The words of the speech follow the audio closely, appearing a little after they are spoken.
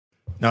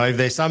Now, if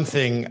there's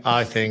something,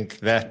 I think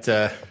that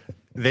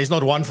there's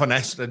not one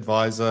financial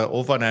advisor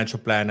or financial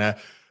planner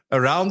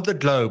around the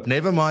globe,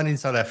 never mind in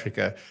South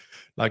Africa,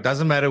 like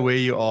doesn't matter where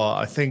you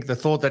are. I think the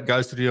thought that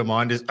goes through your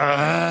mind is,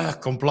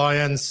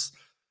 compliance.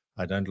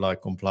 I don't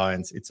like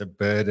compliance. It's a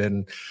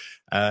burden,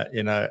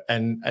 and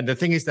the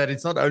thing is that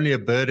it's not only a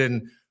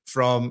burden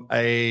from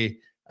a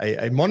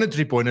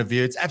monetary point of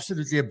view, it's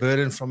absolutely a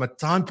burden from a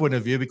time point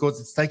of view because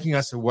it's taking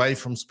us away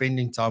from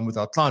spending time with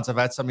our clients. I've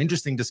had some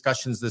interesting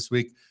discussions this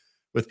week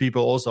with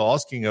people also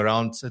asking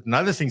around certain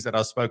other things that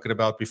I've spoken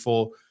about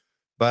before,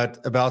 but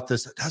about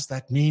this, does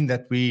that mean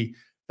that we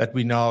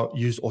now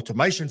use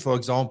automation, for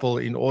example,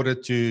 in order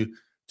to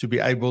be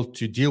able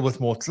to deal with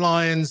more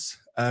clients,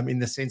 in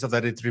the sense of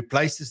that it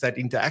replaces that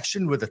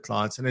interaction with the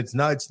clients? And it's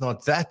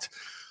not that.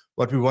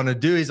 What we want to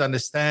do is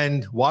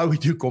understand why we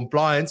do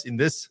compliance in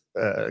this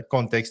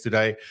context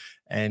today,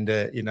 and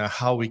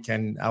how we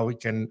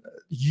can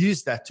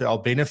use that to our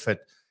benefit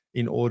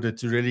in order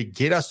to really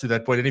get us to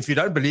that point. And if you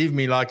don't believe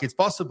me, like, it's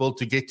possible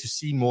to get to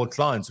see more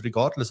clients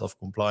regardless of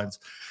compliance.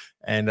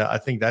 And I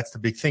think that's the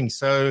big thing.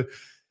 So,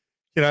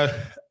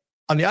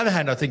 on the other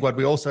hand, I think what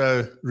we're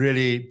also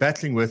really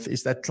battling with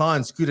is that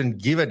clients couldn't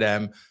give a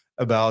damn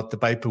about the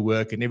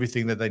paperwork and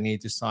everything that they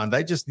need to sign.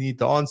 They just need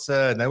the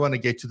answer, and they want to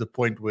get to the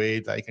point where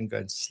they can go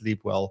and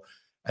sleep well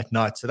at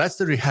night. So that's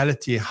the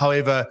reality.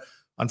 However,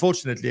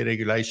 unfortunately,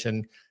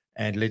 regulation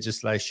and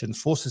legislation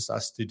forces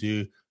us to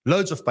do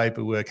loads of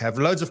paperwork, have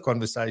loads of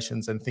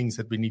conversations and things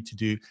that we need to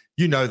do.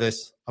 You know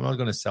this. I'm not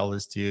going to sell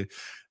this to you.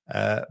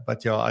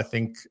 But I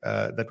think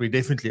that we're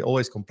definitely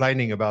always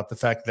complaining about the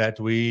fact that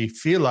we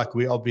feel like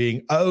we are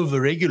being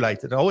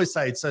over-regulated. I always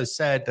say it's so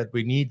sad that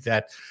we need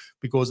that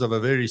because of a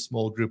very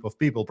small group of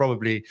people,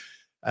 probably.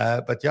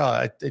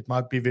 It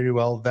might be very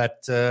well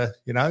that,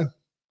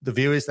 the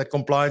view is that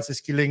compliance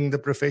is killing the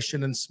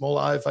profession and small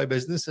IFA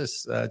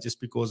businesses just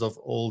because of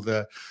all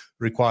the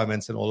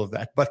requirements and all of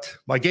that. But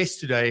my guest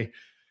today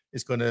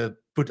is going to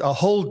put a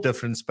whole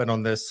different spin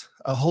on this,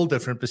 a whole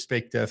different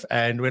perspective.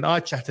 And when I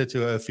chatted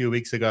to her a few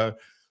weeks ago,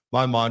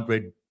 my mind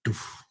went,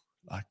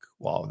 like,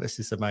 wow, this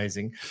is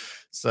amazing.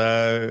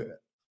 So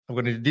I'm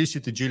going to introduce you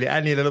to Julie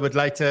Anley a little bit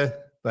later.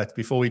 But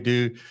before we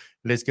do,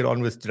 let's get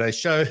on with today's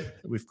show.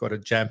 We've got a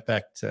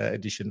jam-packed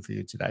edition for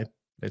you today.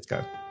 Let's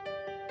go.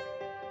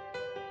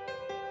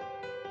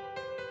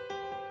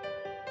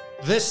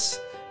 This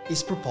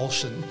is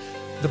Propulsion,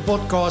 the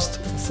podcast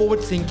for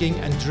forward-thinking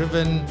and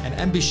driven and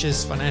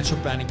ambitious financial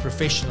planning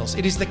professionals.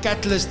 It is the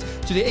catalyst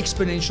to the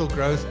exponential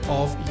growth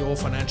of your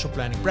financial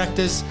planning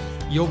practice,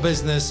 your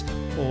business,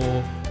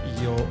 or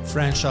your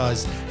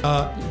franchise.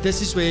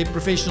 This is where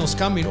professionals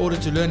come in order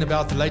to learn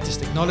about the latest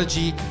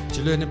technology,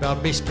 to learn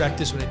about best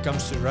practice when it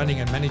comes to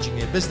running and managing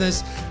their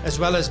business, as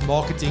well as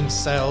marketing,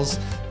 sales,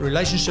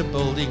 relationship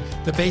building,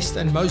 the best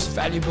and most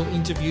valuable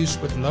interviews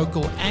with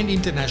local and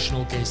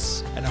international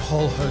guests, and a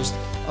whole host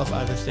of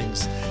other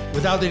things.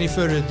 Without any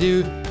further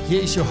ado,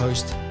 here is your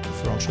host,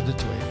 Francois du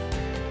Toit.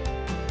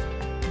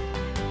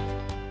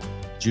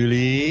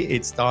 Julie,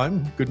 it's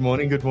time. Good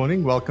morning.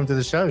 Welcome to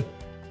the show.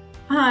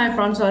 Hi,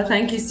 Francois.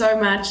 Thank you so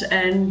much,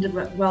 and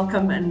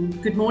welcome, and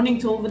good morning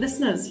to all the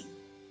listeners.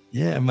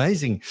 Yeah,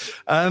 amazing.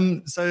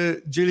 So,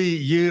 Julie,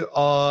 you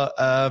are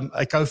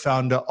a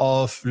co-founder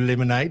of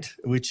Lemonade,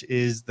 which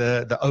is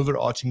the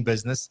overarching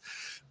business.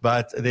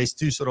 But there's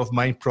two sort of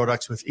main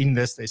products within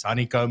this. There's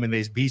honeycomb and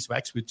there's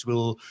beeswax, which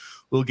we'll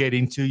get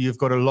into. You've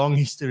got a long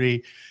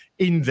history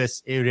in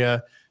this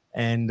area,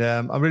 and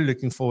I'm really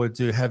looking forward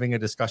to having a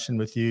discussion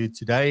with you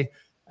today.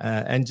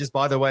 And just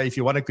by the way, if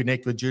you want to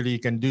connect with Julie, you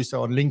can do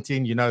so on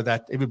LinkedIn. You know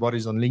that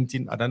everybody's on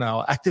LinkedIn. I don't know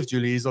how active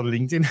Julie is on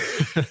LinkedIn,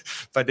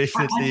 but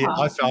definitely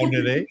I found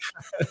her there.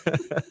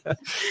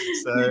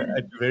 So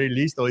at the very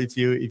least, or if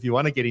you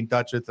want to get in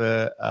touch with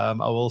her, I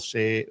will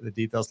share the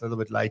details a little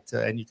bit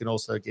later, and you can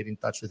also get in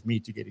touch with me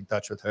to get in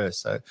touch with her.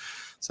 So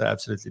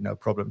absolutely no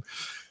problem.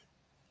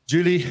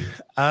 Julie,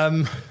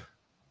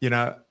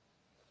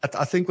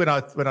 I think when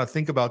I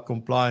think about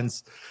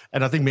compliance,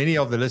 and I think many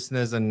of the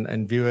listeners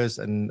and viewers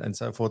and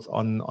so forth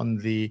on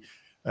the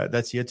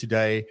that's here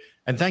today,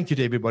 and thank you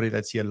to everybody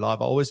that's here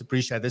live. I always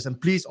appreciate this, and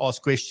please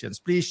ask questions.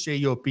 Please share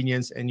your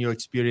opinions and your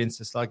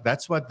experiences. Like,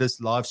 that's what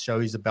this live show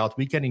is about.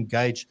 We can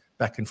engage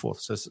back and forth.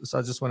 So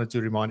I just wanted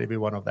to remind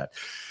everyone of that.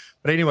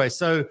 But anyway,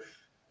 so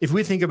if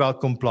we think about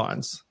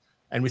compliance,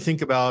 and we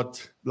think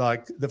about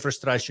like the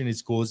frustration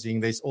it's causing,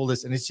 there's all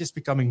this, and it's just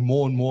becoming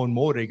more and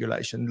more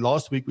regulation.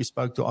 Last week we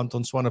spoke to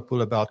Anton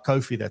Swanepoel about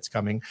COFI that's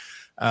coming,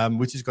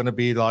 which is going to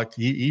be like,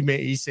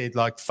 he said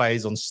like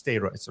phase on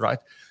steroids, right?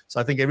 So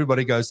I think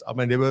everybody goes, I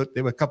mean, there were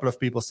a couple of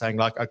people saying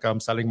like, okay, I'm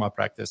selling my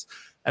practice,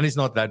 and it's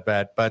not that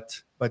bad,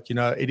 but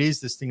it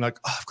is this thing like,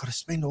 I've got to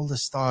spend all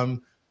this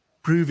time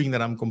proving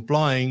that I'm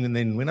complying, and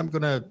then when I'm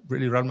going to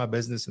really run my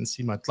business and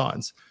see my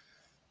clients.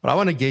 But I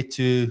want to get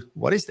to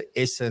what is the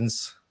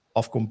essence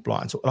of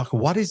compliance, like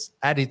what is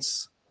at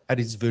its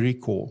very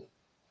core?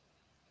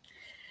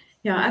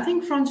 Yeah, I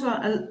think, Francois,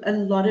 a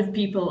lot of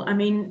people, I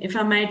mean, if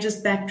I may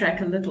just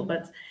backtrack a little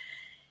bit,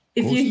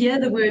 If you hear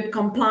the word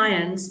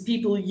compliance,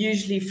 people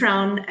usually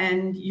frown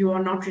and you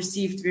are not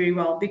received very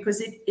well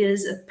because it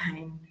is a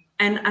pain.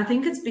 And I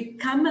think it's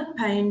become a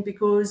pain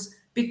because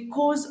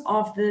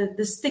of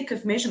the stick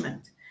of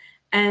measurement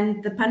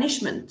and the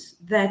punishment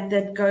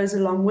that goes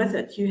along with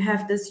it. You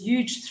have this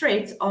huge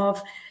threat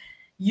of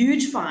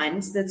huge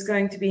fines that's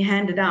going to be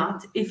handed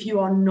out if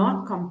you are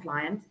not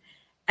compliant.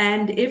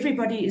 And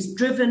everybody is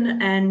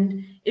driven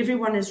and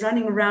everyone is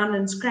running around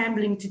and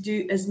scrambling to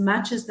do as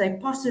much as they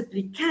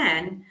possibly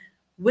can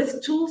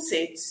with tool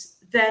sets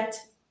that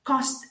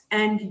cost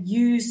and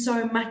use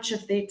so much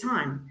of their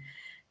time.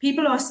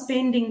 People are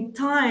spending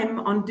time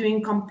on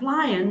doing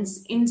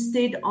compliance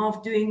instead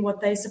of doing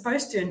what they're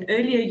supposed to. And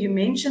earlier you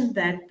mentioned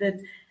that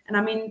and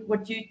I mean,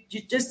 what you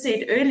just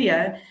said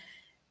earlier,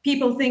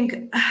 people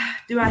think,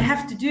 do I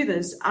have to do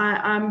this?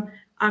 I'm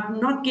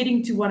not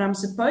getting to what I'm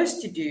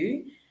supposed to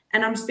do.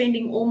 And I'm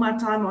spending all my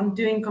time on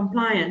doing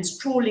compliance,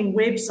 trawling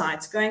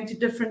websites, going to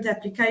different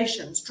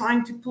applications,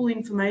 trying to pull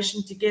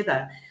information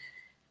together.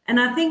 And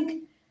I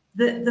think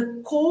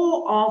the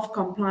core of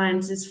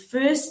compliance is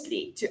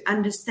firstly to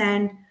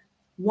understand,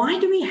 why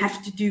do we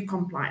have to do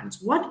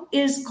compliance? What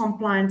is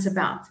compliance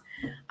about?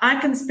 I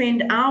can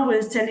spend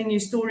hours telling you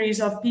stories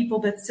of people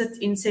that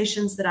sit in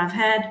sessions that I've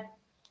had,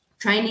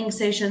 training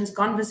sessions,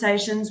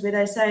 conversations where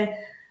they say,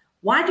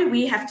 why do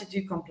we have to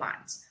do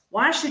compliance?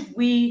 Why should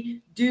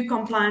we do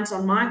compliance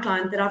on my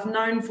client that I've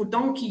known for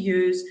donkey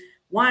years?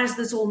 Why is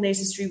this all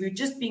necessary? We're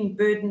just being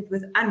burdened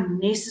with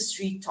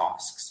unnecessary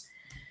tasks.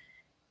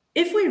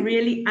 If we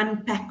really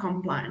unpack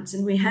compliance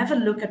and we have a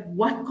look at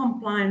what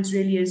compliance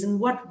really is and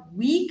what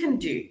we can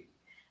do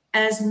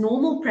as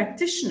normal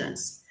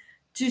practitioners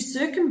to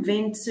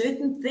circumvent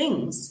certain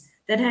things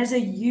that has a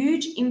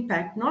huge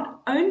impact,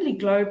 not only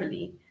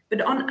globally,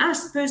 but on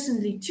us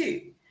personally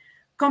too.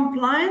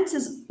 Compliance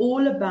is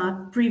all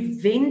about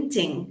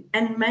preventing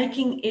and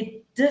making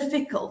it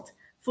difficult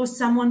for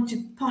someone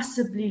to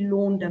possibly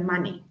launder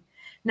money.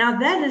 Now,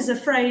 that is a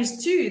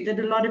phrase too that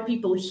a lot of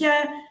people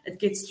hear. It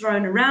gets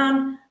thrown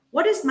around.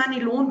 What is money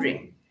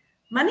laundering?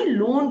 Money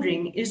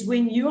laundering is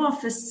when you are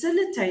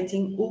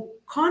facilitating or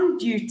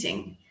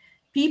conduiting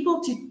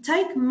people to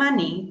take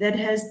money that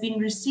has been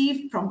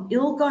received from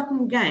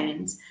ill-gotten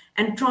gains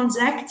and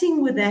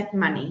transacting with that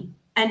money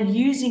and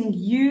using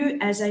you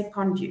as a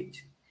conduit.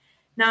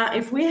 Now,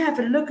 if we have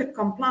a look at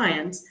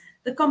compliance,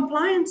 the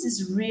compliance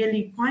is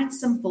really quite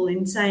simple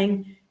in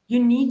saying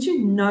you need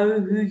to know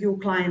who your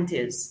client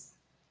is.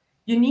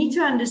 You need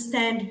to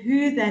understand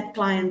who that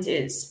client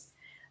is.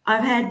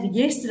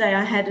 Yesterday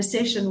I had a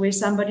session where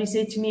somebody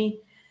said to me,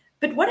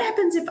 but what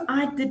happens if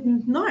I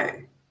didn't know?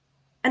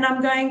 And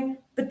I'm going,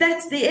 but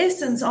that's the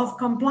essence of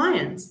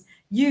compliance.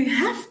 You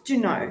have to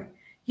know.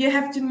 You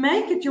have to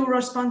make it your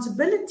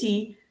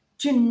responsibility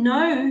to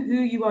know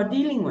who you are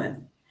dealing with.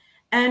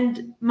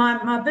 And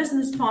my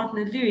business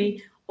partner,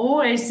 Louis,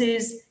 always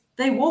says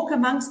they walk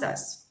amongst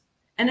us.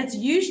 And it's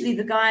usually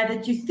the guy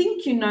that you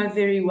think you know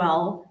very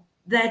well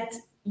that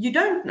you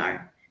don't know.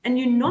 And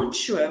you're not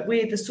sure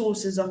where the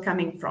sources are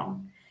coming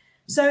from.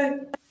 So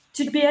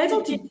to be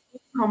able to do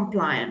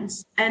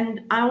compliance,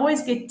 and I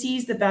always get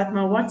teased about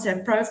my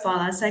WhatsApp profile.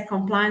 I say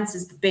compliance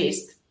is the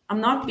best.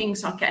 I'm not being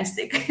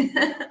sarcastic.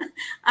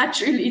 I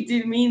truly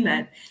do mean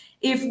that.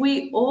 If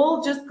we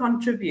all just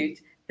contribute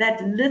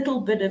that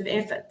little bit of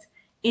effort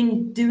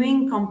in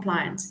doing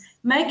compliance,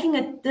 making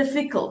it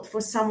difficult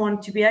for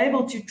someone to be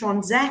able to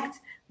transact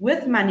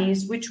with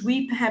monies which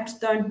we perhaps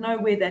don't know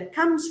where that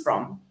comes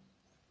from,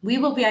 we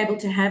will be able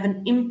to have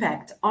an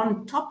impact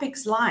on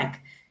topics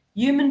like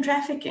human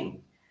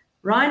trafficking,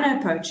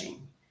 rhino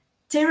poaching,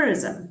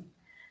 terrorism.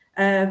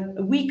 A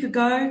week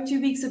ago, 2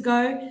 weeks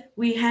ago,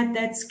 we had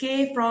that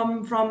scare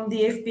from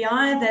the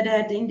FBI that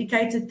had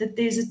indicated that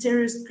there's a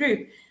terrorist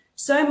group.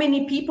 So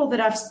many people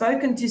that I've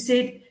spoken to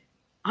said,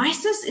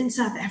 ISIS in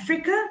South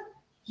Africa?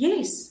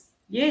 Yes,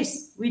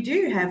 we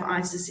do have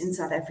ISIS in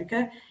South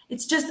Africa.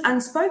 It's just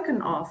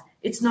unspoken of.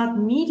 It's not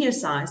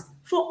media-sized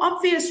for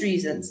obvious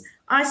reasons.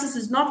 ISIS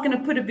is not going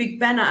to put a big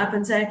banner up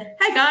and say,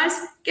 hey guys,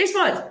 guess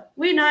what?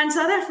 We're now in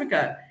South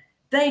Africa.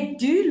 They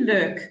do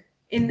lurk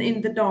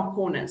in the dark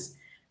corners.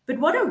 But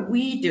what are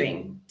we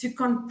doing to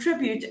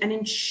contribute and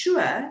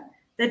ensure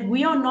that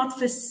we are not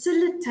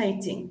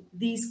facilitating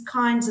these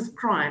kinds of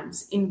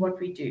crimes in what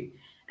we do?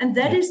 And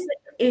that is the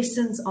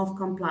essence of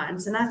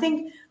compliance. And I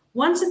think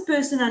once a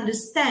person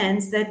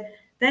understands that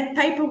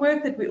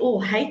paperwork that we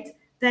all hate,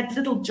 that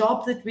little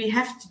job that we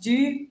have to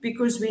do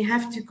because we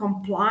have to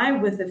comply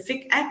with the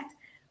FIC Act,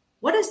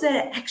 what does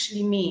that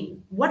actually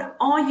mean? What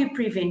are you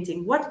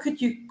preventing? What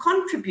could you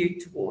contribute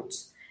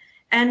towards?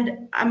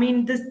 And I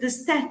mean, the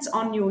stats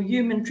on your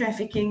human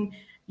trafficking.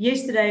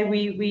 Yesterday,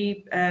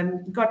 we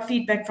got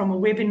feedback from a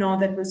webinar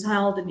that was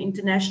held, an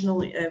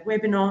international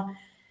webinar.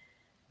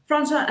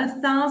 Francois,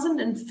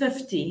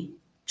 1,050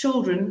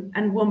 children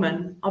and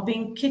women are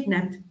being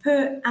kidnapped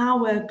per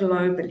hour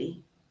globally.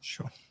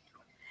 Sure.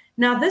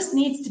 Now, this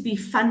needs to be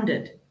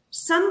funded.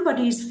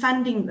 Somebody's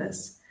funding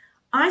this.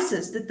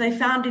 ISIS that they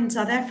found in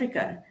South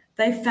Africa,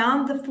 They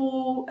found the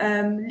 4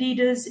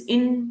 leaders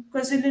in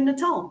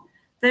KwaZulu-Natal.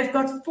 They've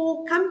got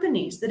 4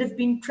 companies that have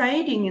been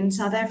trading in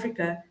South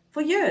Africa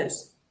for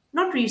years.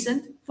 Not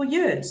recent, for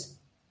years.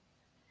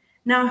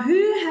 Now,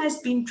 who has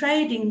been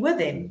trading with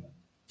them?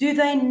 Do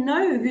they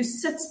know who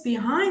sits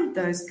behind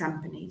those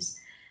companies?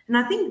 And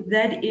I think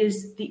that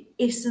is the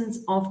essence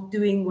of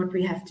doing what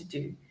we have to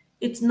do.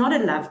 It's not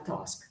a love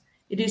task.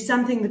 It is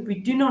something that we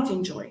do not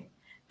enjoy,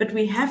 but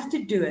we have to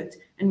do it,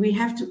 and we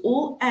have to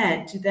all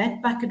add to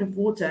that bucket of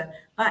water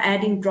by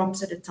adding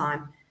drops at a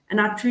time. And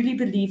I truly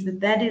believe that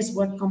that is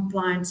what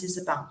compliance is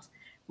about.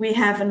 We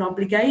have an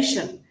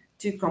obligation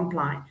to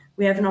comply.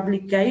 We have an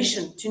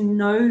obligation to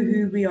know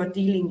who we are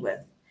dealing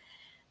with.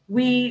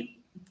 We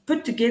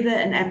put together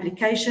an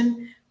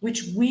application which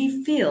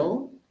we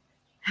feel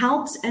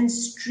helps and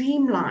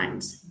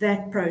streamlines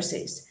that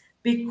process,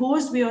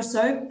 because we are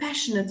so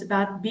passionate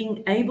about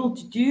being able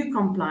to do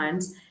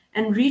compliance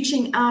and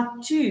reaching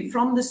out to,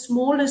 from the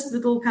smallest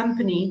little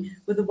company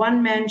with a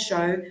one-man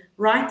show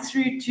right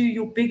through to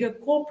your bigger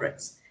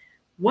corporates.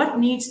 What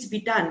needs to be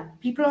done?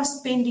 People are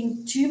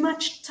spending too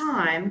much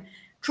time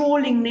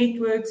trawling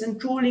networks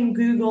and trawling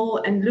Google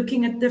and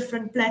looking at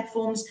different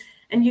platforms,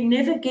 and you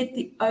never get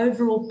the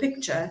overall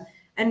picture.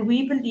 And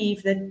we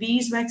believe that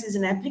Beeswax is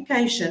an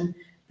application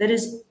that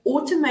is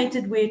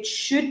automated where it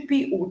should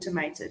be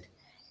automated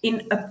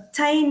in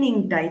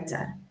obtaining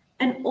data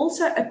and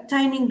also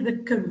obtaining the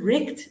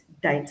correct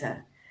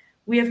data.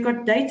 We have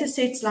got data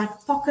sets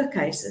like POCA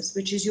cases,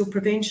 which is your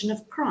prevention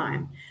of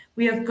crime.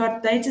 We have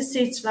got data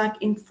sets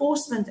like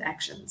enforcement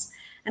actions.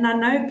 And I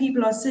know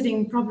people are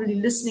sitting probably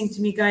listening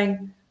to me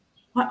going,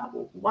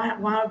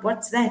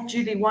 what's that,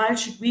 Julie? Why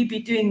should we be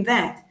doing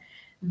that?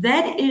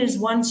 That is,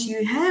 once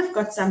you have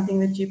got something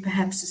that you're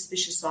perhaps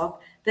suspicious of,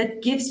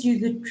 that gives you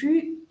the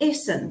true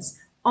essence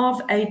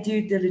of a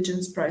due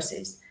diligence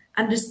process.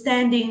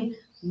 Understanding,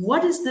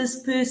 what is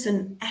this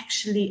person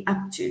actually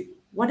up to?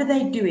 What are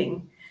they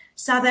doing?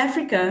 South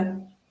Africa,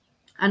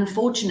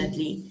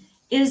 unfortunately,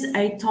 is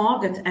a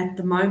target at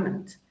the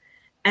moment.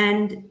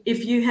 And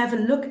if you have a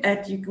look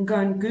at, you can go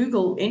and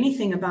Google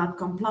anything about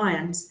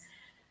compliance,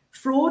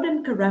 fraud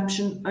and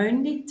corruption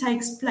only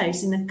takes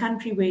place in a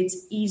country where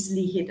it's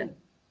easily hidden.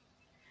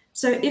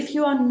 So if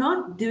you are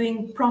not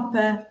doing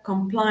proper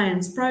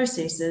compliance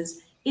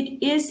processes,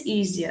 it is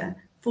easier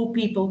for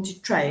people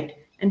to trade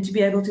and to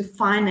be able to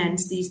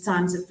finance these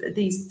types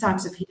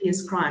of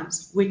hideous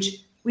crimes,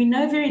 which we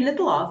know very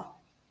little of,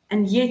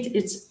 and yet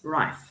it's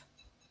rife.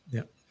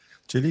 Yeah.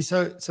 Julie,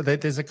 so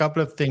there's a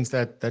couple of things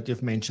that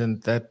you've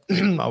mentioned that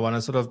I want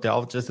to sort of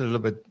delve just a little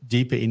bit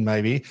deeper in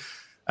maybe,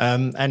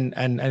 and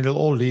it'll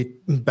all lead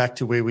back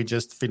to where we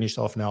just finished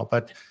off now.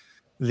 But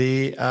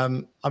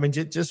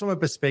just from a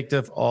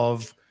perspective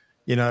of,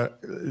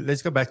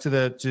 let's go back to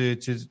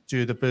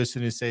the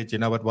person who said,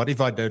 what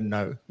if I don't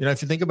know?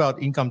 If you think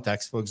about income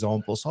tax, for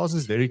example, SARS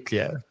is very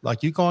clear.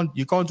 Like you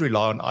can't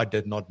rely on I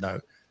did not know.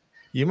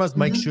 You must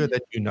make sure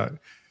that you know.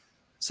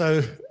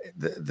 So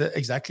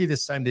exactly the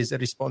same, there's a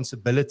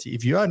responsibility.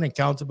 If you are an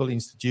accountable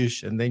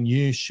institution, then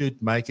you should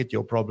make it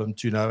your problem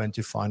to know and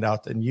to find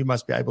out. And you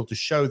must be able to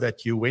show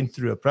that you went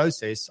through a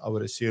process, I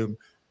would assume,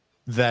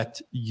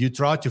 that you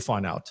tried to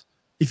find out.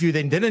 If you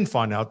then didn't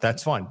find out,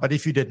 that's fine. But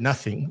if you did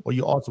nothing, or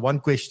you asked one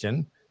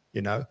question,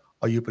 are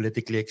you a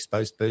politically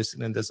exposed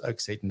person? And this oak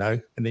said no.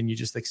 And then you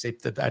just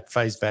accept it at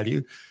face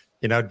value.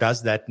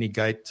 Does that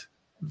negate,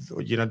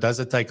 does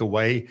it take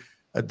away?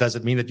 Does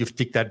it mean that you've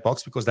ticked that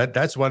box? Because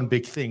that's one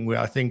big thing where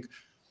I think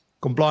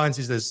compliance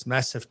is this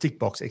massive tick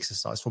box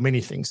exercise for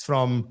many things,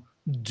 from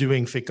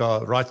doing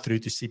FICA right through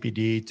to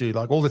CPD to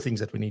like all the things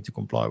that we need to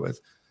comply with.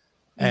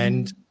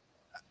 And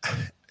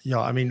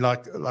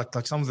like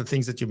some of the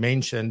things that you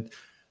mentioned,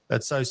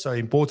 that's so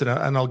important.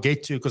 And I'll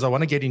get to, because I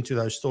want to get into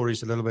those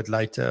stories a little bit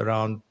later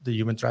around the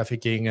human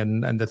trafficking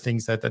and the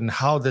things and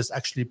how this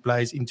actually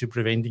plays into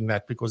preventing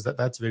that, because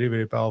that's very,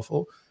 very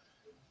powerful.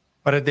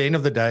 But at the end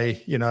of the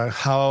day,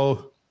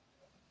 how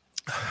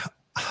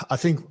I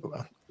think,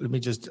 let me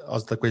just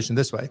ask the question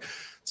this way.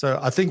 So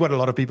I think what a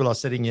lot of people are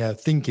sitting here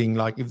thinking,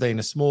 like if they're in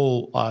a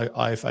small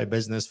IFA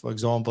business, for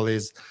example,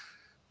 is,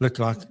 look,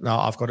 like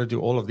now I've got to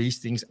do all of these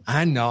things,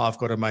 and now I've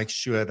got to make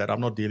sure that I'm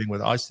not dealing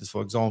with ISIS,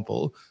 for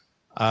example.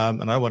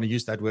 And I don't want to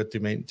use that word too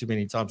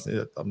many times.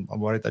 I'm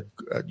worried that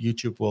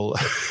YouTube will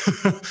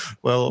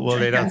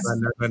let us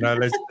know.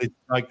 Let's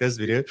like this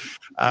video.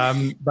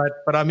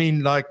 But I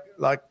mean, like,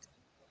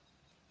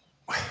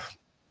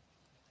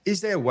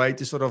 is there a way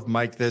to sort of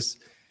make this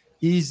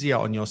easier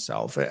on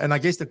yourself? And I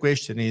guess the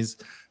question is,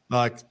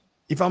 like,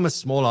 if I'm a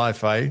small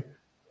IFA,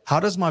 how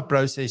does my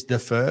process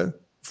differ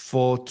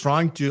for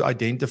trying to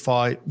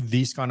identify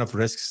these kind of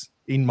risks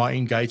in my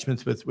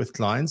engagement with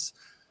clients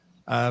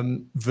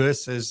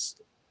versus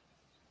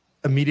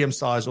a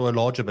medium-sized or a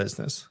larger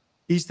business?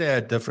 Is there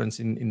a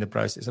difference in the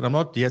process? And I'm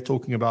not yet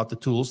talking about the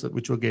tools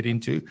which we'll get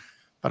into,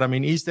 but I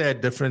mean, is there a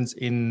difference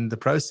in the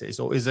process,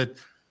 or is it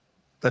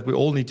that we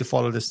all need to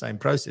follow the same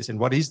process? And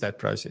what is that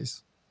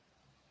process?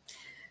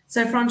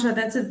 So, Francois,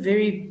 that's a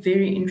very,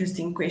 very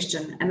interesting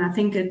question. And I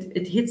think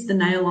it hits the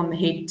nail on the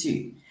head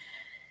too.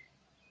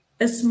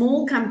 a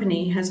small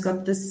company has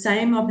got the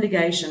same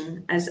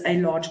obligation as a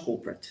large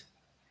corporate.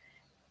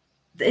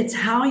 It's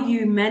how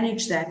you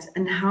manage that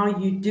and how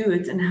you do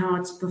it and how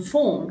it's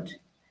performed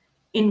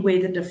in where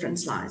the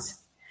difference lies.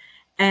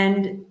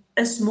 And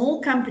a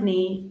small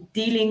company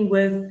dealing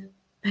with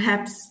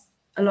perhaps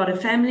a lot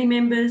of family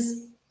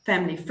members,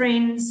 family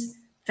friends,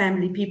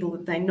 family people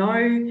that they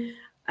know,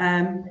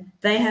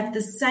 they have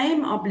the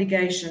same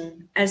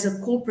obligation as a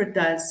corporate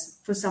does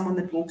for someone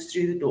that walks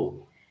through the door.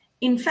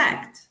 In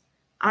fact,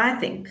 I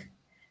think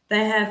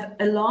they have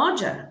a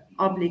larger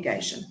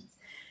obligation,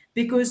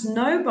 because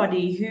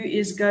nobody who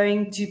is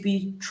going to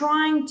be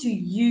trying to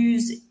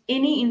use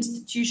any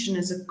institution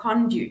as a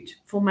conduit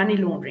for money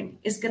laundering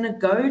is going to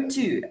go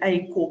to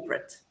a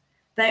corporate.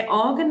 They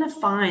are going to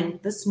find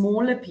the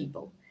smaller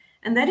people.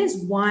 And that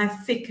is why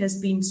FIC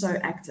has been so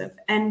active.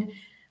 And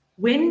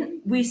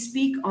when we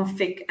speak of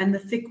FIC and the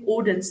FIC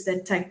audits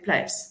that take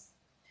place,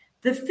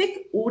 the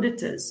FIC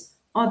auditors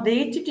are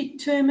there to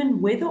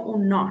determine whether or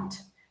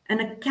not an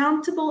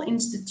accountable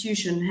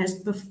institution has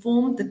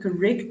performed the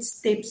correct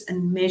steps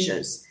and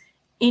measures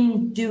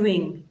in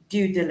doing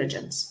due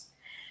diligence.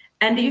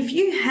 And if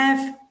you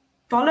have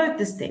followed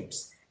the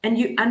steps and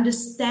you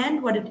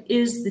understand what it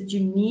is that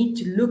you need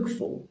to look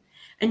for,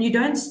 and you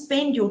don't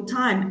spend your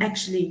time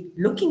actually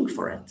looking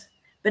for it,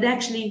 but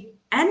actually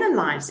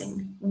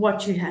analyzing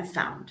what you have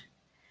found,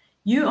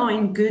 you are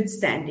in good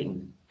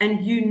standing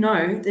and you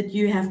know that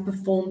you have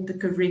performed the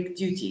correct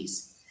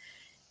duties.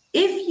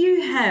 If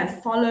you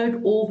have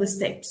followed all the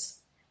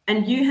steps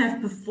and you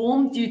have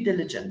performed due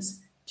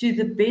diligence to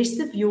the best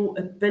of your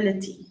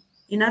ability,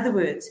 in other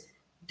words,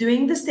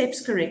 doing the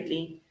steps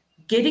correctly,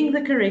 getting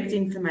the correct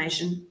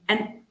information,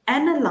 and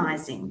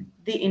analyzing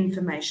the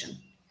information,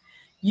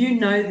 you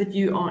know that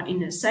you are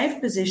in a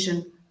safe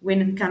position when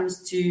it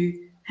comes to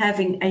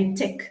having a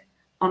tick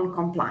on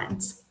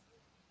compliance.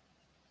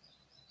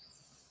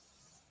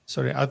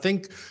 Sorry, I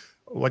think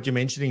what you're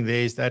mentioning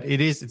there is that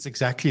it's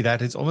exactly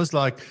that. It's almost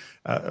like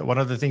one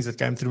of the things that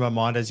came through my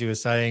mind as you were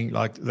saying,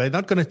 like they're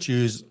not going to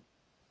choose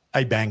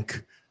a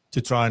bank to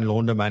try and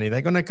launder money.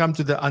 They're going to come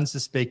to the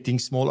unsuspecting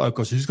small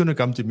because who's going to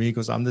come to me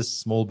because I'm this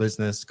small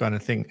business kind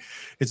of thing.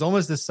 It's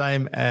almost the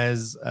same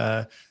as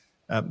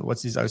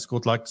what's his oath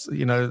called, like,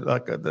 you know,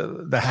 like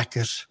the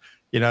hackers.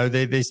 You know,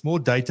 there's more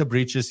data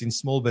breaches in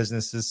small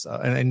businesses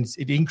and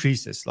it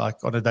increases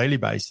like on a daily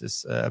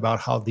basis about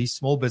how these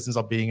small businesses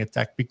are being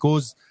attacked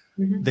because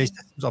their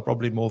systems are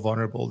probably more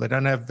vulnerable. They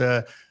don't have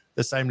the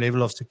same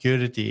level of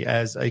security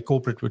as a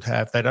corporate would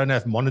have. They don't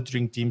have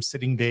monitoring teams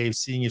sitting there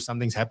seeing if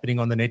something's happening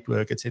on the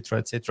network, et cetera,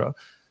 et cetera.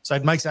 So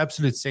it makes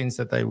absolute sense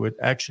that they would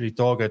actually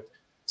target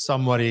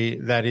somebody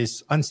that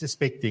is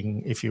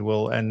unsuspecting, if you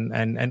will,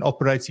 and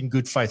operates in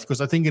good faith.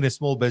 Because I think in a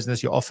small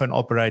business, you often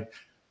operate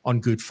on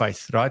good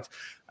faith, right?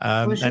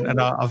 Sure. And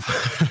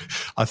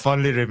I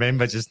finally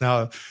remember just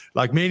now,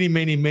 like many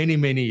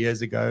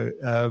years ago,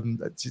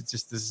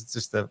 this is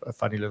just a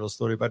funny little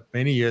story, but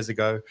many years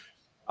ago,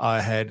 I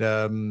had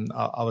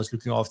I was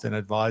looking after an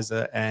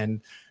advisor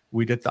and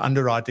we did the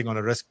underwriting on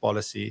a risk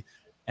policy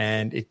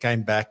and it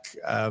came back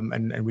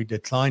and we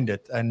declined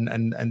it.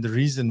 And the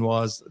reason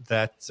was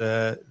that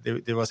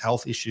there was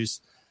health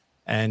issues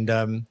and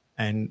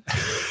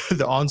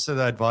the answer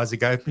the advisor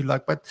gave me,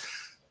 like, but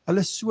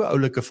hulle so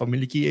oulike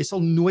familietjie, jy sal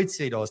nooit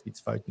sê daar's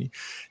niks fout nie.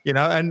 You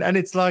know, and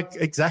it's like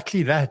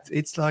exactly that.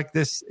 It's like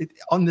this,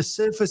 on the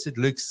surface it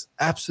looks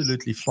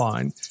absolutely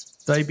fine.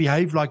 They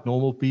behave like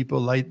normal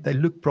people. They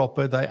look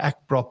proper, they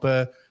act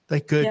proper, they're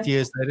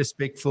courteous, they're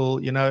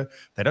respectful, you know,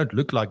 they don't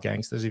look like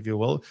gangsters, if you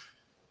will.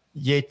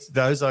 Yet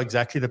those are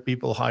exactly the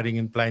people hiding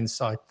in plain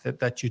sight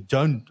that you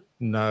don't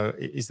know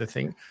is the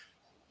thing.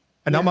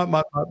 And now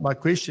my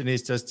question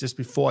is just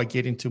before I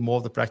get into more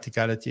of the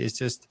practicality, is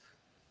just,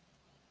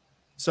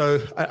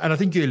 so, and I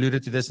think you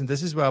alluded to this, and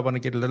this is where I want to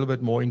get a little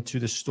bit more into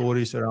the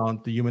stories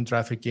around the human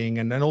trafficking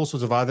and all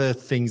sorts of other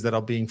things that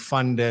are being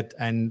funded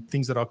and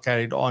things that are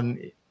carried on,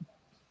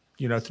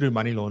 you know, through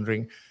money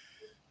laundering,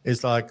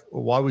 is like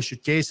why we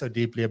should care so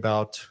deeply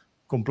about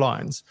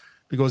compliance.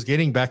 Because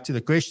getting back to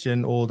the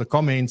question or the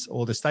comments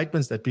or the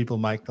statements that people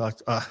make,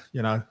 like,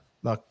 you know,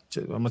 like,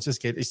 I must just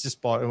get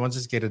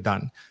it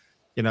done,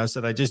 you know,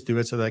 so they just do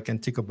it so they can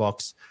tick a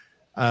box.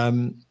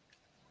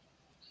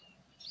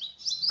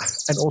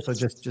 And also,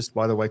 just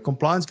by the way,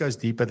 compliance goes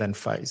deeper than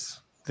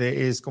FAIS. There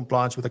is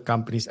compliance with the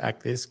Companies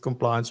Act. There's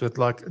compliance with,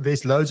 like,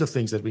 there's loads of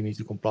things that we need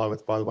to comply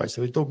with, by the way.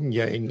 So we're talking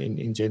here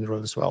in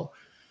general as well.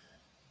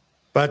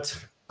 But,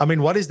 I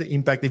mean, what is the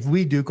impact if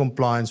we do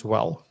compliance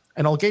well?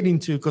 And I'll get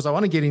into, because I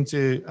want to get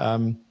into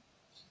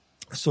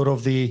sort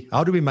of the,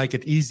 how do we make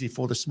it easy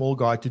for the small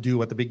guy to do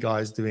what the big guy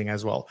is doing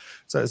as well?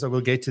 So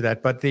we'll get to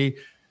that. But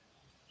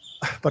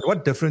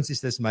what difference is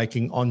this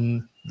making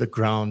on the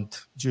ground,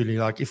 Julie?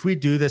 Like, if we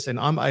do this and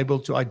I'm able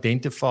to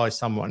identify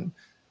someone,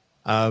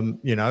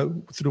 you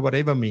know, through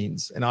whatever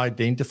means, and I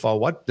identify,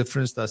 what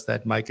difference does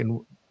that make?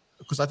 And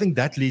because I think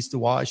that leads to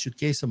why I should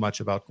care so much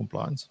about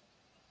compliance.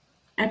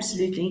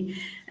 Absolutely.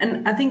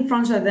 And I think,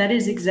 Francois, that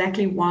is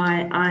exactly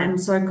why I am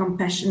so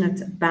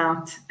compassionate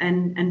about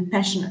and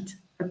passionate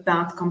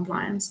about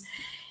compliance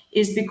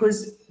is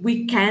because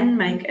we can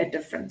make a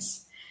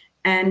difference.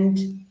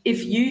 And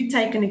if you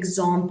take an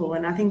example,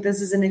 and I think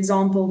this is an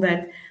example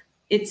that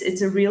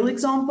it's a real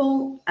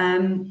example,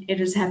 it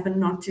has happened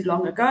not too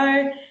long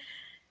ago,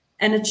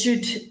 and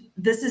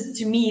this is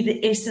to me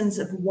the essence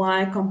of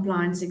why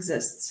compliance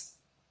exists.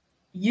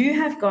 You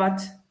have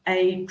got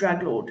a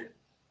drug lord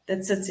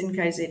that sits in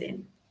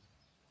KZN.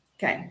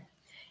 Okay.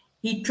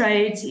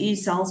 He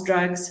sells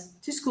drugs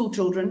to school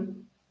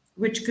children,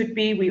 which could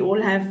be,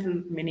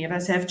 many of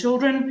us have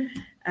children.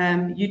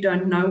 You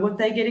don't know what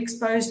they get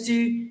exposed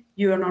to.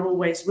 You are not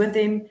always with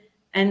them.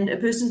 And a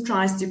person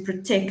tries to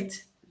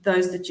protect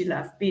those that you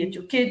love, be it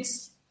your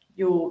kids,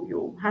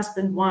 your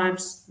husband,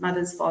 wives,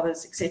 mothers,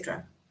 fathers,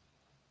 etc.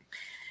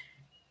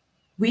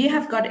 We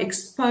have got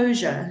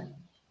exposure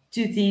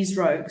to these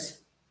rogues,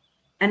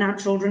 and our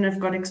children have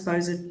got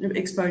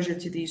exposure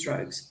to these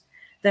rogues.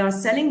 They are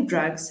selling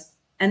drugs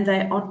and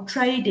they are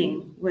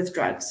trading with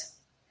drugs.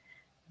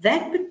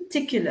 That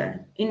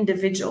particular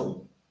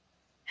individual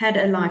had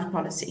a life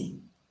policy.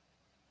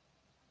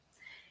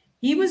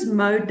 He was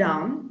mowed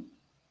down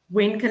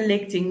when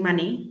collecting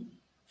money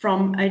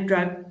from a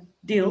drug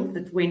deal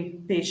that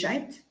went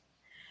pear-shaped,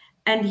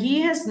 and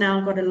he has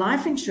now got a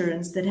life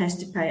insurance that has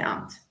to pay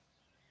out.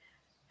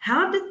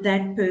 How did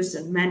that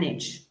person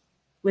manage,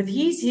 with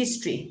his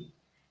history,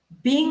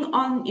 being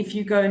on, if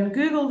you go and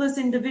Google this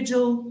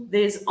individual,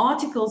 there's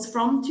articles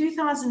from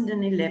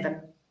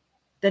 2011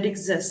 that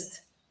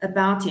exist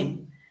about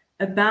him,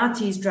 about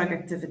his drug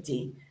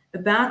activity,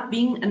 about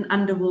being an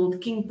underworld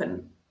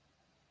kingpin.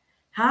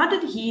 How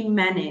did he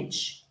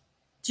manage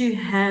to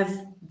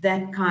have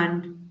that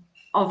kind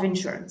of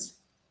insurance?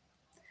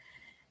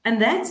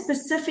 And that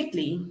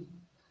specifically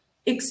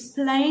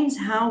explains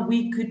how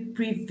we could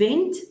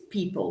prevent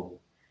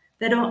people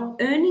that are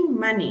earning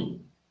money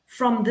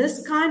from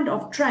this kind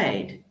of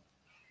trade,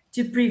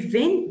 to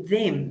prevent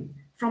them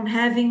from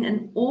having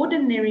an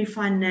ordinary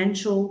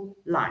financial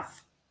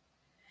life.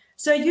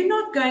 So you're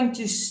not going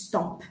to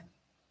stop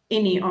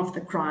any of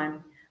the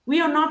crime. We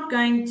are not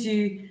going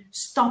to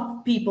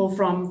stop people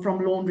from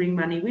laundering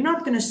money. We're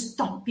not going to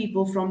stop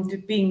people from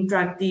being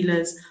drug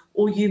dealers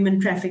or human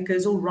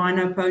traffickers or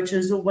rhino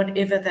poachers or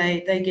whatever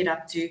they get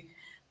up to.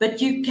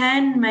 But you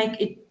can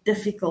make it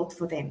difficult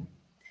for them.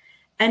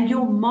 And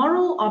your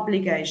moral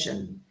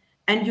obligation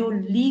and your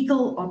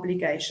legal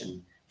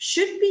obligation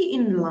should be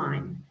in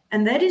line.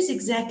 And that is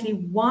exactly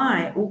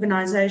why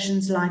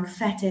organizations like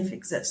FATF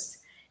exist.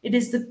 It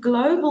is the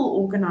global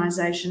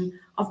organization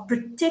of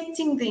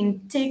protecting the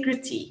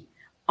integrity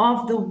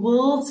of the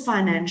world's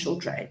financial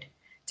trade,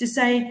 to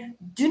say,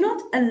 do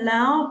not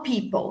allow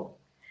people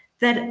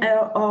that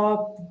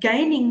are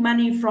gaining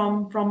money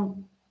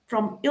from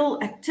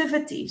ill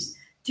activities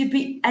to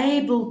be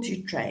able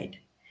to trade.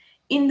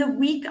 In the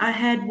week, I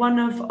had one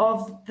of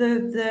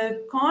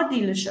the car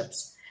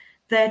dealerships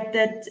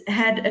that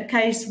had a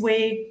case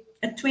where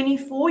a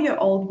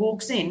 24-year-old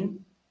walks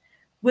in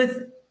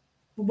with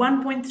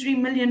 1.3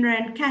 million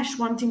rand cash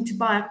wanting to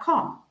buy a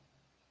car.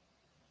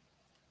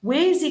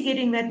 Where is he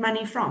getting that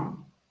money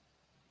from?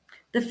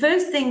 The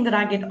first thing that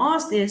I get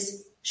asked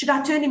is, should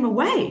I turn him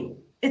away?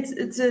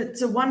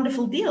 It's a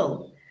wonderful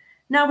deal.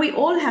 Now, we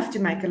all have to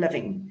make a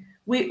living.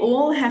 We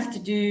all have to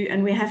do,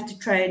 and we have to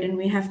trade, and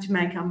we have to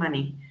make our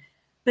money.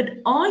 But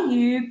are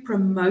you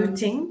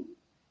promoting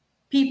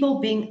people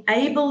being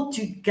able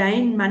to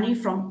gain money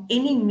from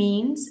any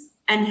means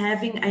and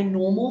having a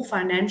normal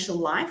financial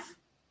life?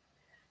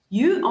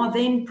 You are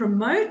then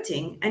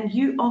promoting and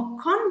you are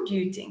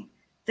conduiting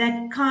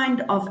that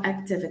kind of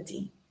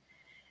activity.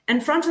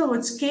 And Francois,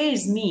 what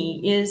scares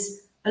me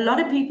is a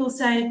lot of people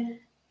say,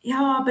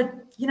 yeah, but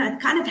it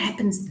kind of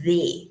happens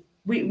there.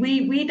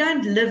 We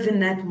don't live in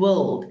that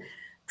world.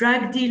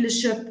 Drug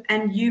dealership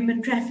and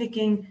human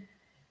trafficking.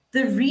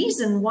 The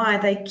reason why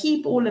they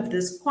keep all of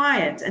this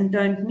quiet and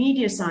don't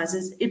mediatize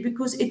is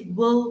because it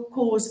will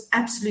cause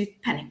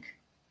absolute panic.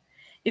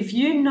 If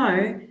you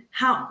know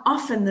how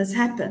often this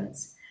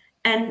happens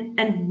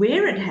and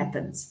where it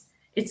happens,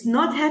 it's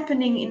not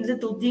happening in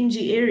little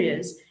dingy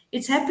areas.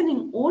 It's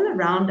happening all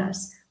around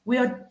us. We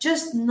are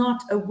just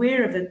not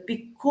aware of it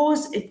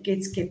because it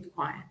gets kept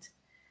quiet.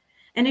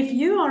 And if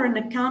you are an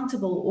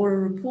accountable or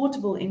a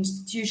reportable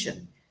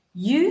institution,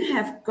 you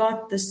have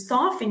got the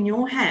staff in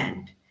your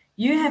hand.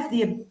 You have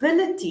the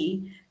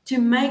ability to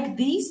make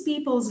these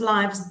people's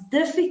lives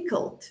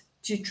difficult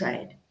to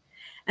trade.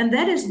 And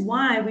that is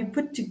why we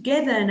put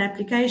together an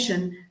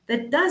application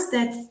that does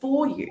that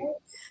for you.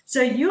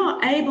 So you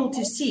are able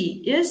to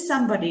see, is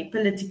somebody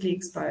politically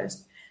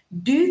exposed?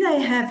 Do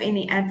they have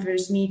any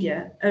adverse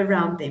media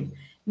around them?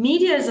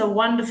 Media is a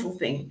wonderful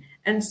thing.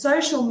 And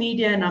social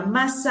media, and I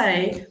must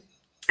say,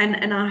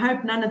 and I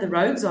hope none of the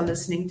rogues are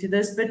listening to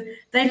this, but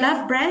they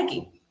love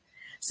bragging.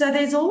 So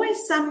there's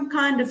always some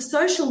kind of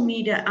social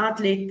media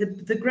outlet,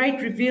 the great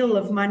reveal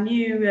of my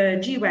new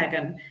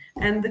G-Wagon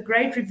and the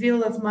great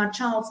reveal of my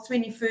child's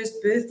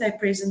 21st birthday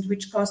present,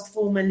 which cost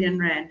 4 million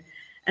rand,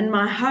 and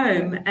my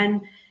home.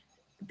 And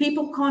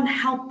people can't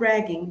help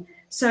bragging.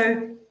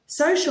 So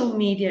Social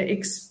media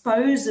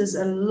exposes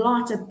a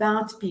lot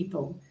about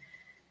people.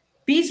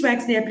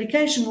 Beeswax, the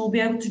application, will be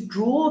able to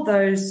draw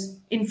those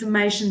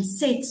information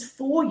sets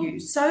for you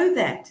so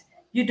that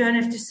you don't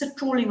have to sit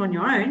trawling on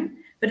your own,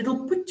 but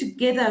it'll put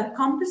together a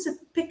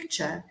composite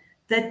picture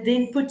that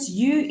then puts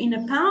you in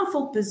a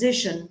powerful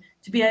position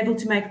to be able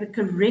to make the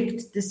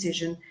correct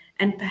decision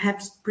and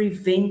perhaps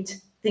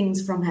prevent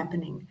things from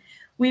happening.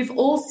 We've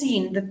all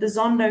seen that the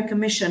Zondo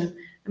Commission,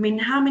 I mean,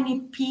 how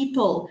many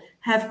people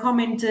have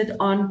commented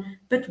on,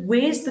 but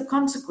where's the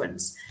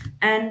consequence?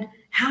 And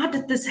how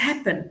did this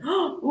happen?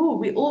 Oh,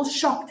 we're all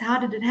shocked. How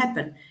did it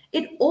happen?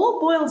 It all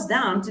boils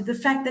down to the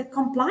fact that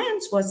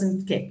compliance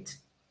wasn't kept.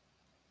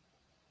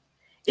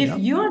 If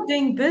you are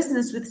doing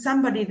business with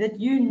somebody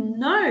that you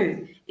know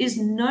is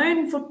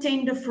known for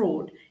tender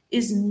fraud,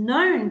 is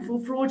known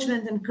for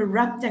fraudulent and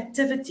corrupt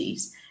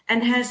activities,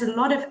 and has a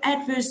lot of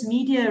adverse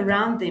media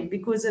around them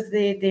because of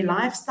their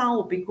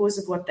lifestyle, because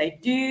of what they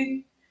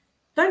do,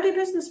 don't do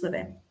business with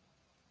them.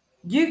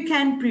 You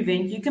can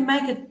prevent, you can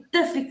make it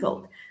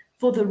difficult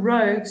for the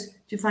rogues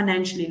to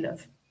financially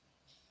live.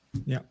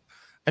 Yeah.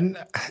 And,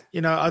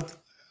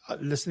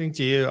 listening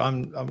to you,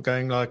 I'm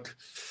going like,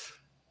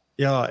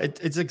 yeah,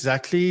 it's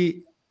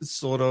exactly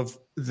sort of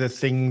the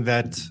thing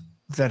that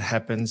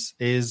happens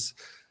is,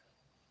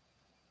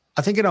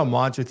 I think in our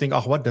minds, we think,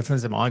 what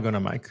difference am I going to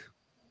make?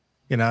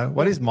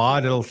 What is my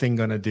little thing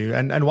going to do?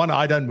 And one,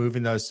 I don't move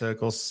in those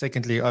circles.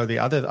 Secondly, the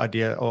other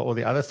idea or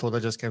the other thought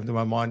that just came to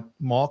my mind,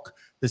 Mark,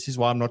 this is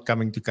why I'm not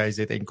coming to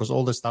KZN, because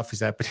all the stuff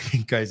is happening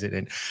in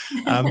KZN.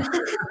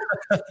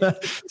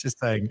 Just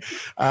saying.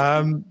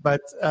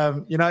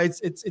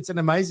 It's an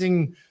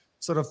amazing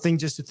sort of thing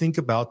just to think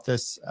about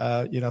this,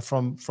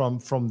 from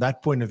that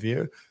point of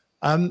view.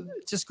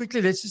 Just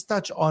quickly, let's just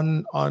touch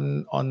on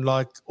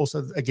like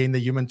also again the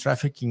human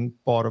trafficking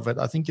part of it.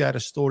 I think you had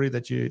a story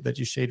that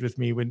you shared with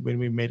me when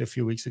we met a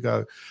few weeks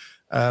ago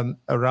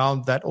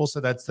around that. Also,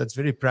 that's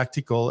very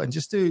practical, and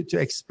just to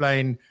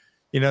explain,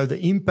 the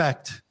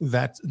impact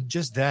that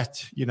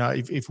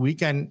if we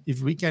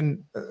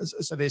can.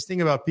 So there's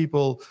thing about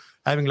people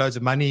having loads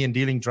of money and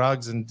dealing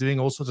drugs and doing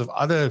all sorts of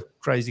other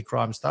crazy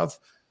crime stuff.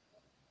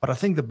 But I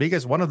think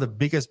one of the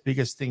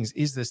biggest things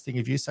is this thing.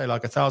 If you say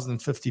like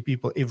 1,050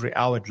 people every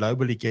hour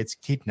globally gets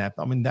kidnapped,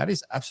 I mean, that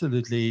is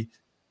absolutely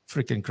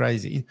freaking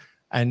crazy.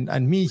 And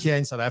me here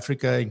in South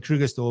Africa, in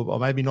Krugersdorp, or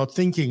maybe not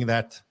thinking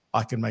that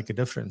I can make a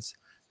difference.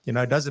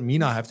 It doesn't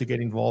mean I have to get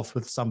involved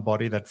with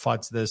somebody that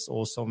fights this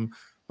or some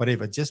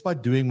whatever. Just by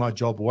doing my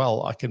job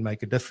well, I can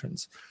make a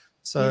difference.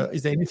 So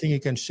is there anything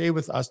you can share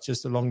with us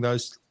just along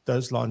those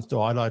lines to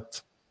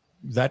highlight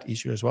that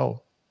issue as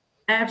well?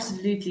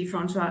 Absolutely,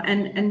 Francois.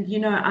 And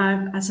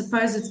I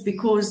suppose it's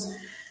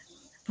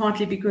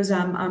partly because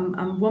I'm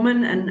a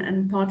woman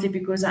and partly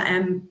because I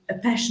am a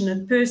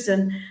passionate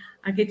person.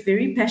 I get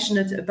very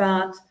passionate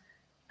about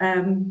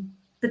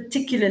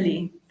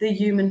particularly the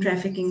human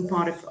trafficking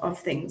part of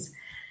things.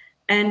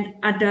 And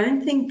I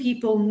don't think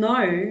people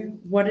know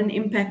what an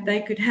impact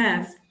they could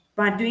have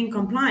by doing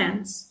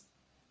compliance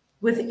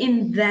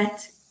within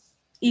that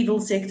evil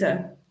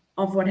sector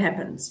of what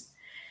happens.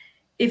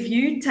 If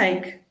you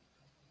take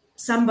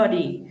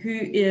somebody who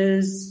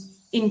is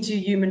into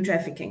human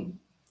trafficking,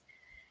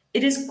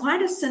 it is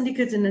quite a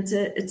syndicate, and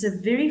it's a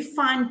very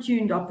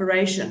fine-tuned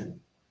operation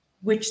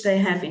which they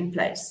have in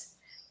place.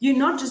 You're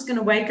not just going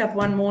to wake up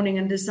one morning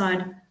and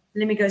decide,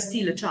 let me go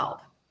steal a child.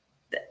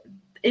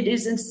 It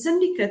is a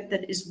syndicate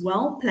that is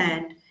well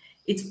planned,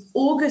 it's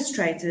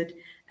orchestrated,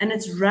 and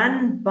it's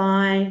run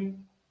by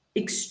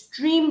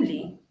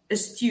extremely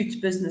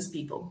astute business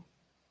people.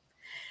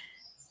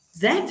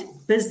 That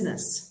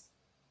business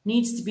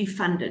needs to be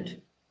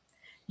funded.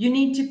 You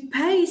need to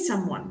pay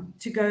someone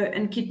to go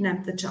and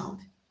kidnap the child.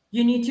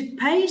 You need to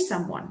pay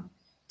someone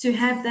to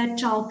have that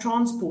child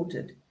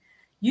transported.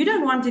 You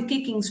don't want a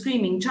kicking,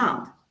 screaming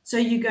child, so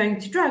you're going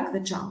to drug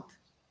the child.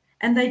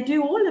 And they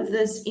do all of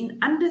this in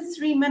under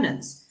 3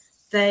 minutes.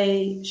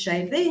 They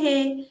shave their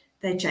hair,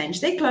 they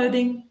change their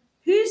clothing.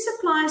 Who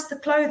supplies the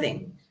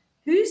clothing?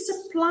 Who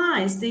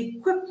supplies the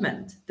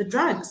equipment, the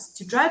drugs,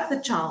 to drug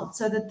the child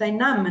so that they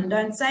numb and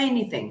don't say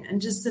anything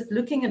and just sit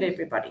looking at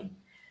everybody?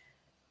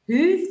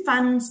 Who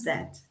funds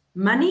that?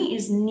 Money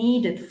is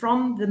needed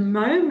from the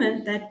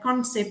moment that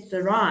concept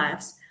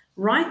arrives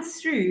right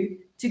through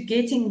to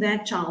getting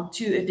that child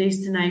to a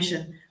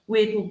destination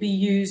where it will be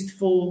used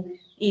for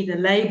either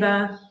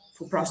labor,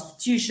 for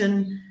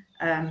prostitution.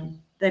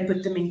 They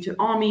put them into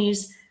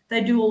armies.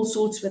 They do all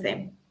sorts with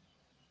them.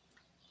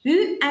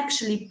 Who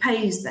actually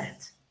pays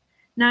that?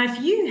 Now,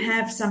 if you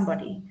have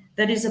somebody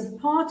that is a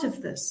part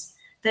of this,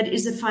 that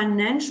is a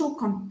financial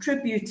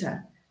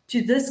contributor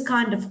to this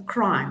kind of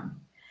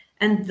crime,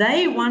 and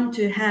they want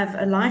to have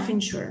a life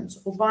insurance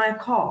or buy a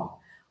car,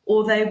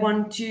 or they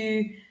want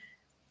to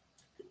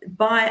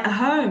buy a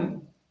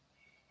home,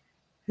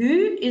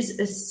 who is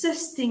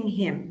assisting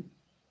him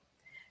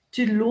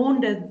to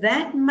launder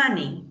that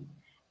money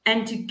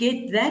and to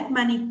get that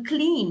money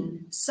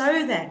clean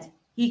so that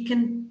he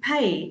can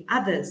pay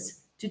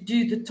others to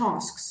do the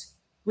tasks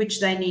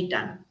which they need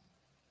done?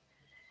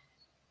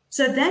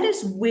 So that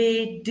is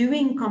where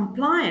doing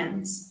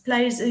compliance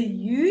plays a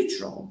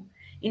huge role.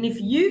 And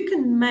if you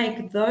can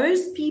make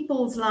those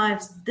people's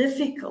lives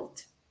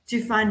difficult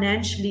to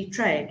financially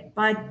trade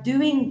by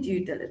doing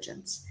due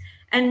diligence,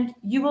 and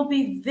you will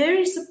be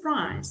very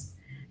surprised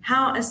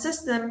how a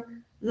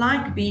system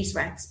like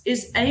Beeswax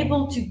is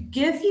able to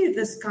give you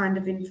this kind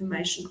of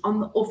information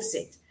on the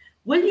offset.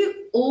 Will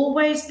you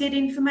always get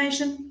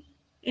information?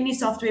 Any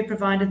software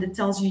provider that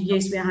tells you,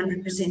 yes, we're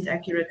 100%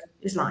 accurate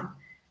is lying.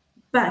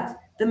 But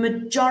the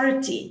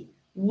majority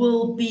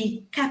will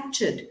be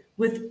captured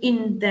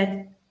within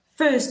that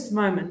first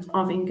moment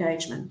of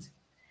engagement.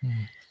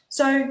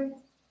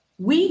 So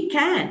we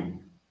can,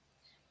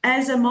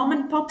 as a mom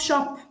and pop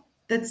shop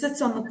that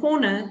sits on the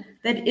corner,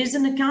 that is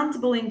an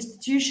accountable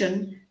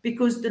institution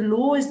because the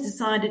law has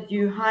decided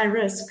you high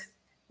risk,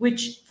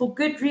 which for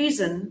good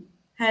reason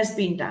has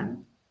been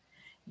done,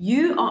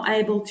 you are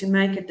able to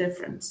make a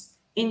difference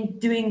in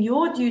doing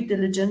your due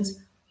diligence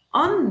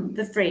on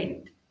the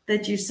friend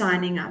that you're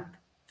signing up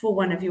for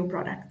one of your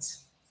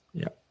products.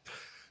 Yeah.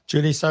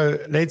 Julie, so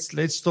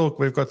let's talk.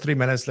 We've got 3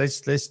 minutes.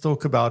 Let's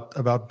talk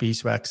about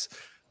Beeswax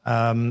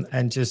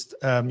and just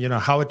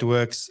how it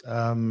works,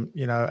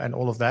 and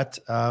all of that.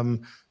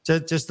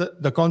 Just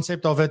the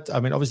concept of it. I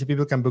mean, obviously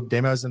people can book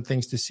demos and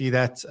things to see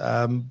that,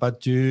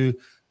 but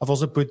I've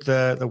also put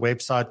the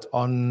website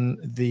on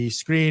the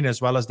screen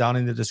as well as down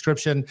in the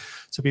description,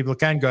 so people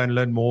can go and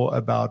learn more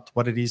about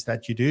what it is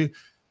that you do.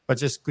 But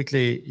just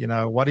quickly,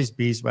 what is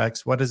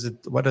Beeswax? What does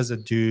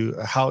it do?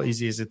 How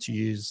easy is it to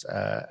use?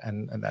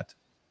 And that.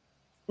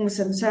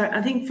 Awesome. So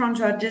I think,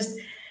 Francois, just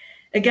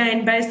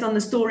again, based on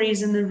the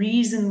stories, and the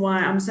reason why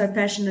I'm so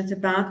passionate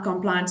about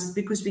compliance is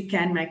because we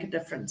can make a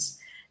difference.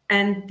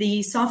 And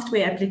the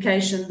software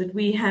application that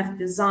we have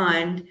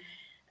designed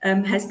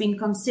has been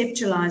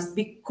conceptualized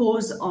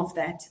because of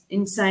that,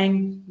 in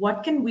saying,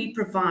 what can we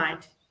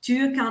provide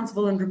to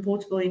accountable and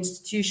reportable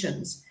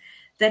institutions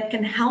that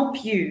can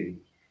help you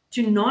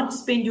to not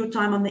spend your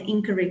time on the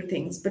incorrect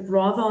things, but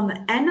rather on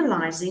the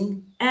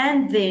analyzing,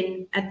 and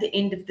then at the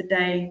end of the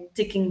day,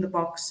 ticking the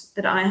box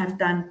that I have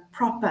done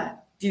proper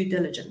due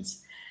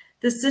diligence.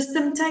 The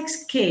system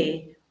takes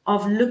care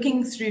of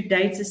looking through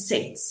data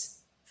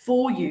sets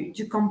for you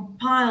to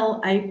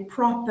compile a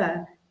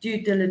proper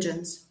due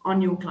diligence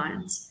on your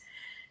clients.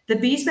 The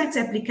Beeswax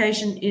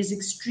application is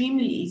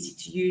extremely easy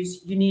to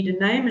use. You need a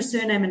name, a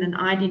surname, and an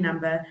ID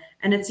number,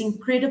 and it's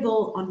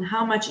incredible on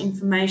how much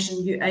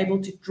information you're able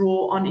to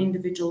draw on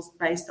individuals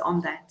based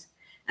on that.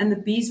 And the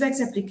Beeswax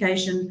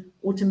application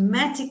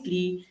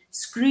automatically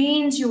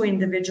screens your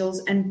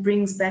individuals and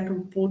brings back a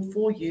report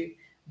for you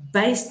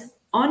based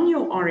on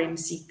your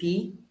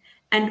RMCP,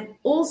 and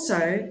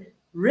also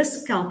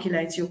risk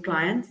calculates your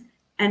client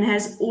and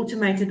has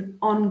automated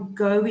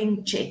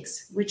ongoing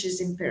checks, which is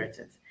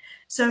imperative.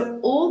 So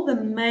all the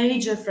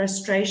major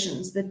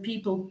frustrations that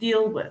people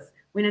deal with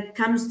when it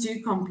comes to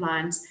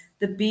compliance,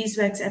 the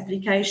Beeswax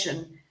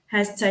application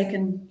has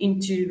taken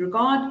into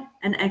regard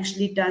and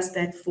actually does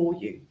that for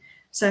you.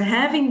 So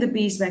having the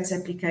Beeswax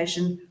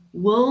application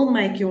will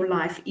make your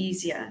life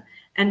easier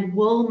and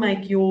will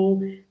make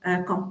your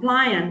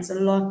compliance a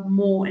lot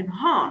more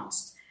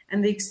enhanced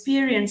and the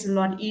experience a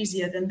lot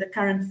easier than the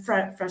current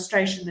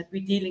frustration that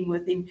we're dealing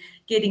with in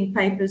getting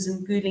papers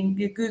and Googling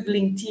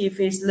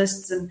TFS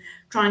lists and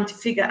trying to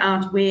figure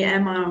out where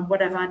am I, what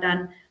have I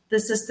done. The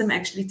system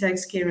actually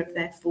takes care of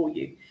that for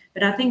you.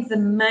 But I think the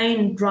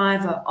main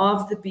driver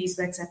of the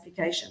Beeswax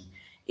application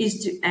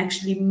is to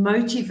actually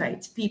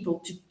motivate people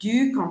to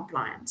do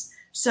compliance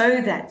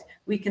so that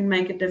we can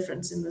make a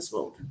difference in this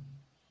world.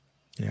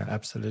 Yeah,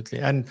 absolutely.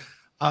 And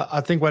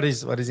I think what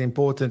is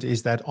important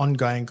is that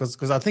ongoing,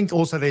 because I think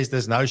also there's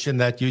this notion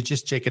that you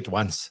just check it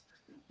once.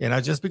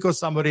 Just because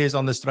somebody is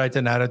on the straight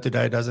and narrow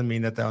today doesn't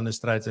mean that they're on the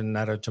straight and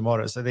narrow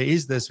tomorrow. So there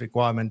is this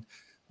requirement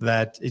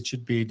that it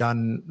should be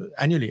done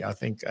annually, I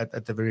think,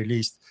 at the very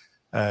least,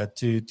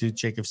 to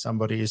check if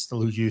somebody is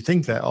still who you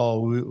think they are,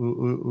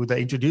 who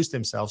they introduce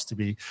themselves to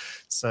be.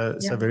 So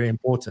very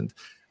important.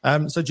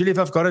 So Julie, if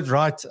I've got it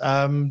right,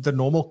 the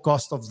normal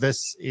cost of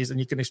this is, and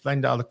you can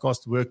explain how the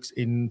cost works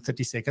in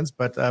 30 seconds,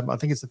 but I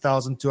think it's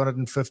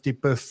 $1,250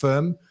 per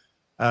firm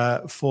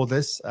for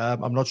this.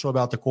 I'm not sure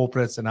about the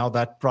corporates and how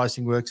that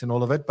pricing works and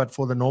all of it, but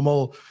for the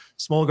normal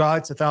small guy,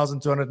 it's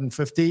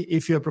 $1,250.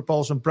 If you're a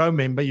Propulsion Pro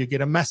member, you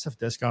get a massive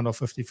discount of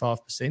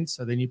 55%.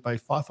 So then you pay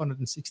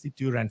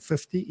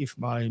R562.50 if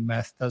my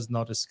math does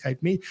not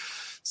escape me.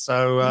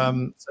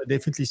 So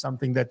definitely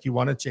something that you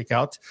want to check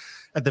out.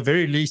 At the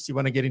very least, you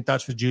want to get in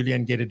touch with Julie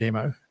and get a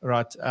demo,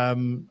 right?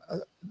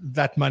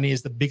 That money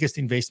is the biggest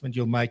investment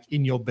you'll make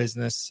in your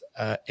business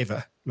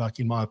ever, like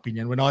in my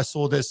opinion. When I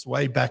saw this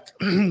way back,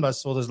 I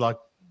saw this like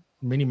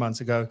many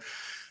months ago,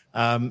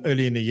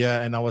 early in the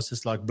year, and I was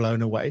just like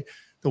blown away.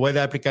 The way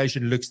the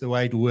application looks, the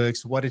way it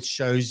works, what it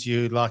shows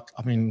you,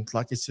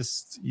 it's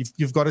just,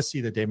 you've got to see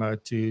the demo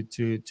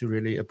to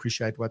really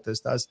appreciate what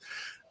this does.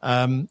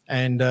 When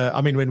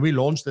we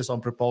launched this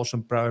on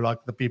Propulsion Pro,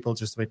 like the people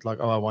just went like,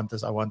 oh, I want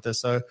this.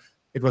 So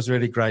it was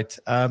really great.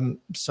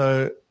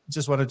 So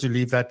just wanted to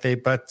leave that there.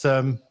 But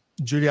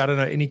Julie, I don't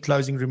know, any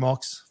closing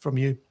remarks from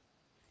you?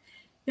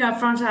 Yeah,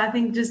 Francois, I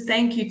think just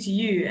thank you to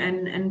you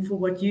and for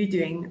what you're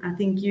doing. I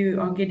think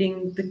you are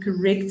getting the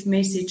correct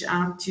message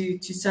out to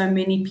so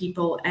many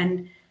people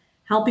and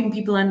helping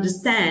people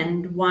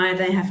understand why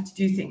they have to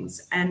do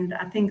things. And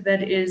I think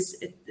that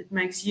it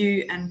makes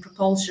you and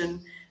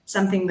Propulsion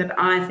something that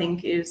I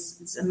think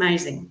is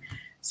amazing.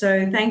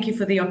 So thank you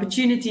for the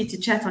opportunity to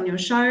chat on your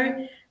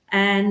show.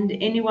 And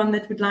anyone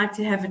that would like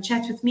to have a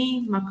chat with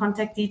me, my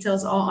contact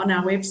details are on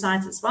our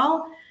website as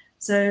well.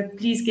 So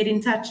please get in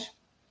touch.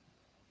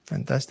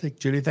 Fantastic.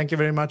 Julie, thank you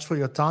very much for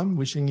your time.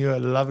 Wishing you a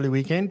lovely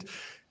weekend.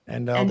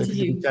 And I'll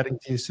definitely be chatting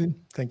to you soon.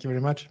 Thank you very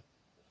much.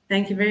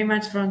 Thank you very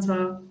much,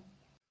 Francois.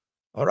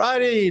 All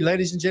righty,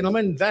 ladies and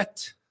gentlemen,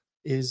 that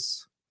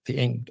is the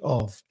end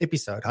of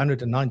episode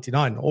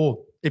 199 or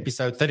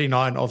episode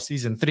 39 of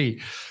season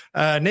 3.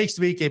 Next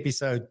week,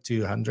 episode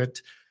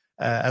 200.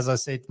 As I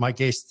said, my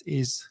guest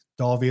is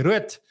Davie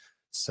Rood.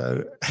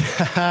 So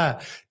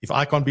if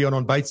I can't be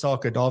on Bait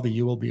Sake, Davie,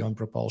 you will be on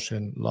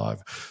Propulsion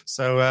Live.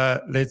 So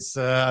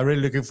I'm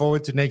really looking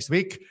forward to next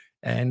week.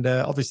 And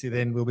obviously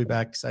then we'll be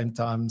back same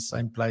time,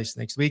 same place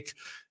next week.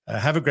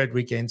 Have a great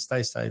weekend.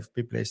 Stay safe,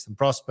 be blessed and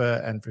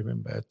prosper. And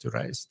remember to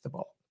raise the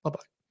bar. Bye-bye.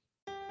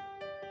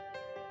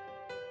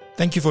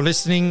 Thank you for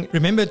listening.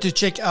 Remember to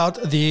check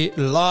out the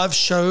live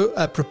show,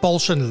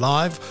 Propulsion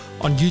Live,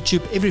 on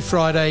YouTube every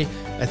Friday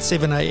at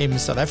 7 a.m.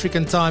 South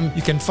African time.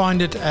 You can find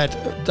it at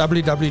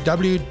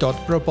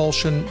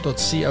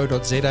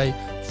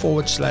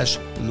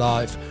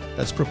www.propulsion.co.za/live.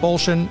 That's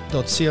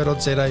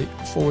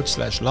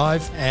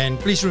propulsion.co.za/live. And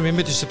please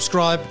remember to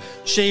subscribe,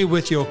 share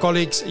with your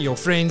colleagues, your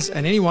friends,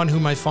 and anyone who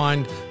may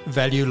find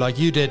value like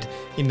you did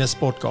in this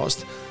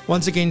podcast.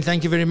 Once again,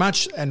 thank you very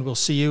much, and we'll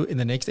see you in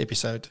the next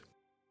episode.